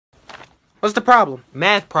What's the problem?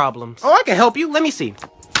 Math problems. Oh, I can help you. Let me see.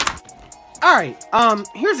 Alright,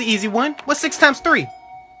 here's an easy one. What's 6 times 3?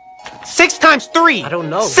 6 times 3. I don't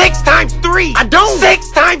know. 6 times 3. I don't.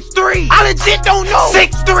 6 times 3. I legit don't know.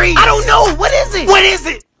 6 3. I don't know. What is it? What is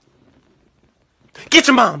it? Get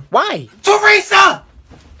your mom. Why? Teresa!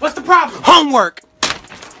 What's the problem? Homework.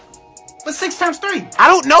 What's 6 times 3? I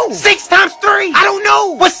don't know. 6 times 3. I don't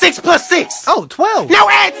know. What's 6 plus 6? Oh, 12. Now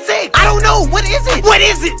add 6. I don't know. What is it? What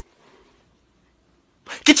is it?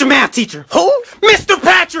 Get your math teacher. Who? Mr.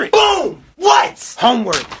 Patrick. Boom. What?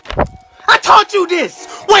 Homework. I taught you this.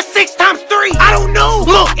 What's 6 times 3? I don't know.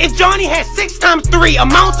 Look, if Johnny had 6 times 3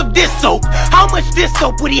 amounts of dish soap, how much dish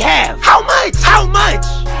soap would he have? How much? How much?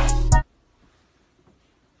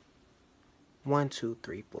 1, 2,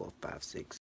 3, 4, 5, 6.